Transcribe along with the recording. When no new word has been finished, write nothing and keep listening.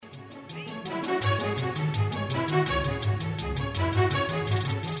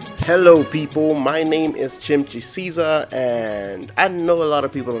Hello, people. My name is Chimchi Caesar, and I know a lot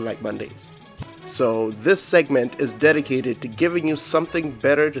of people don't like Mondays. So, this segment is dedicated to giving you something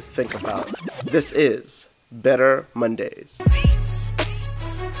better to think about. This is Better Mondays.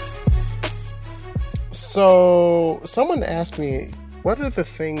 So, someone asked me, what are the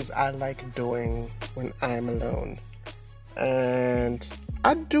things I like doing when I'm alone? And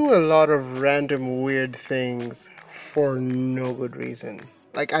I do a lot of random weird things for no good reason.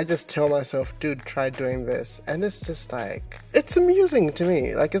 Like, I just tell myself, dude, try doing this. And it's just like, it's amusing to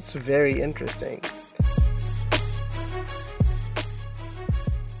me. Like, it's very interesting.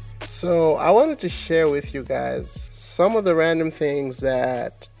 So, I wanted to share with you guys some of the random things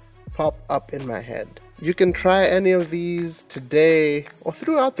that pop up in my head. You can try any of these today or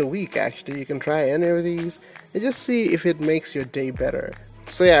throughout the week, actually. You can try any of these and just see if it makes your day better.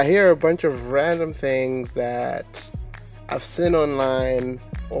 So, yeah, here are a bunch of random things that I've seen online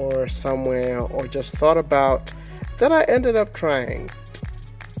or somewhere or just thought about that I ended up trying.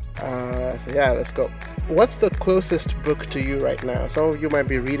 So yeah, let's go. What's the closest book to you right now? Some of you might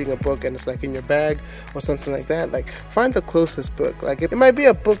be reading a book and it's like in your bag or something like that. Like, find the closest book. Like, it might be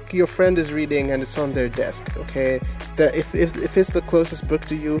a book your friend is reading and it's on their desk, okay? If it's the closest book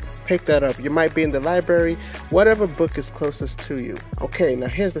to you, pick that up. You might be in the library, whatever book is closest to you. Okay, now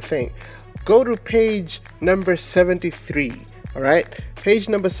here's the thing. Go to page number 73, all right? Page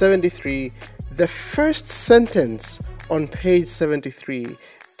number 73, the first sentence on page 73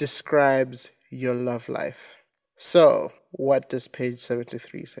 describes your love life. So, what does page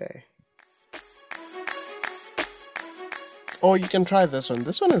 73 say? Or you can try this one.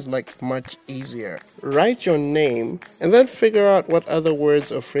 This one is like much easier. Write your name and then figure out what other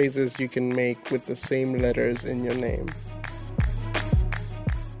words or phrases you can make with the same letters in your name.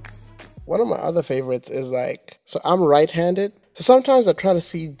 One of my other favorites is like, so I'm right-handed. So sometimes I try to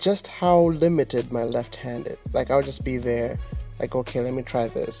see just how limited my left hand is. Like, I'll just be there, like, okay, let me try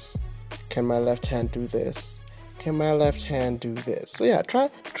this. Can my left hand do this? Can my left hand do this? So yeah,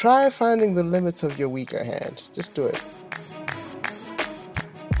 try finding the limits of your weaker hand. Just do it.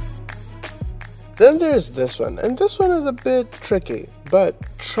 Then there's this one, and this one is a bit tricky, but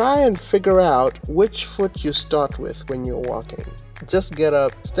try and figure out which foot you start with when you're walking. Just get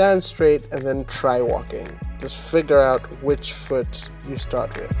up, stand straight, and then try walking. Just figure out which foot you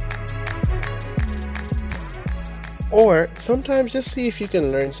start with. Or sometimes just see if you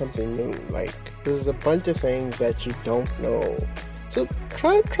can learn something new. Like, there's a bunch of things that you don't know. So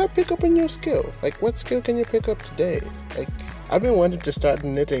try pick up a new skill. Like, what skill can you pick up today? Like, I've been wanting to start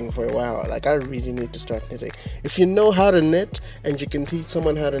knitting for a while. Like, I really need to start knitting. If you know how to knit and you can teach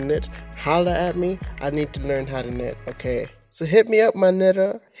someone how to knit, holla at me. I need to learn how to knit, okay? So hit me up, my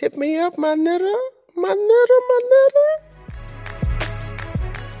knitter. Hit me up, my knitter. My knitter.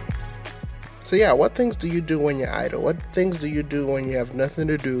 So yeah, what things do you do when you're idle? What things do you do when you have nothing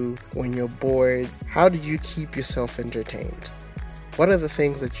to do, when you're bored? How do you keep yourself entertained? What are the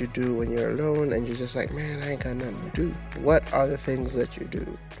things that you do when you're alone and you're just like, man, I ain't got nothing to do? What are the things that you do?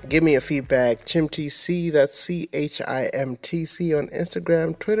 Give me a feedback. ChimTC, that's CHIMTC on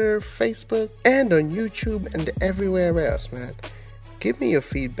Instagram, Twitter, Facebook, and on YouTube and everywhere else, man. Give me your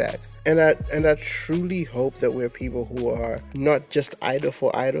feedback. And I truly hope that we're people who are not just idle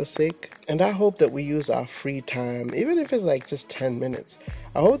for idle's sake. And I hope that we use our free time, even if it's like just 10 minutes.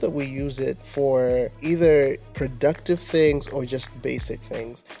 I hope that we use it for either productive things or just basic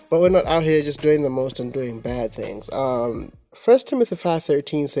things. But we're not out here just doing the most and doing bad things. 1 Timothy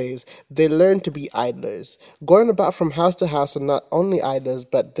 5:13 says, they learn to be idlers, going about from house to house, and not only idlers,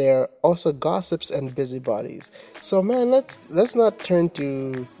 but they're also gossips and busybodies. So man, let's not turn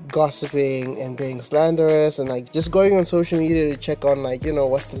to gossiping and being slanderous and like just going on social media to check on, like, you know,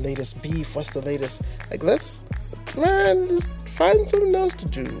 what's the latest beef, what's the latest, like, just find something else to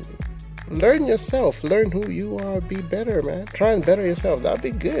do. Learn yourself, learn who you are, be better, man. Try and better yourself. That'd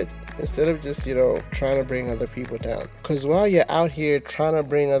be good. Instead of just, trying to bring other people down. Because while you're out here trying to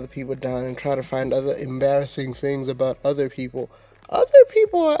bring other people down and try to find other embarrassing things about other people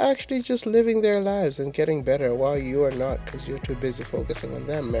are actually just living their lives and getting better while you are not, because you're too busy focusing on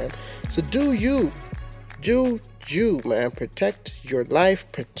them, man. So do you, man. Protect your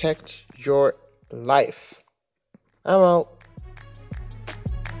life, protect your life. I'm out.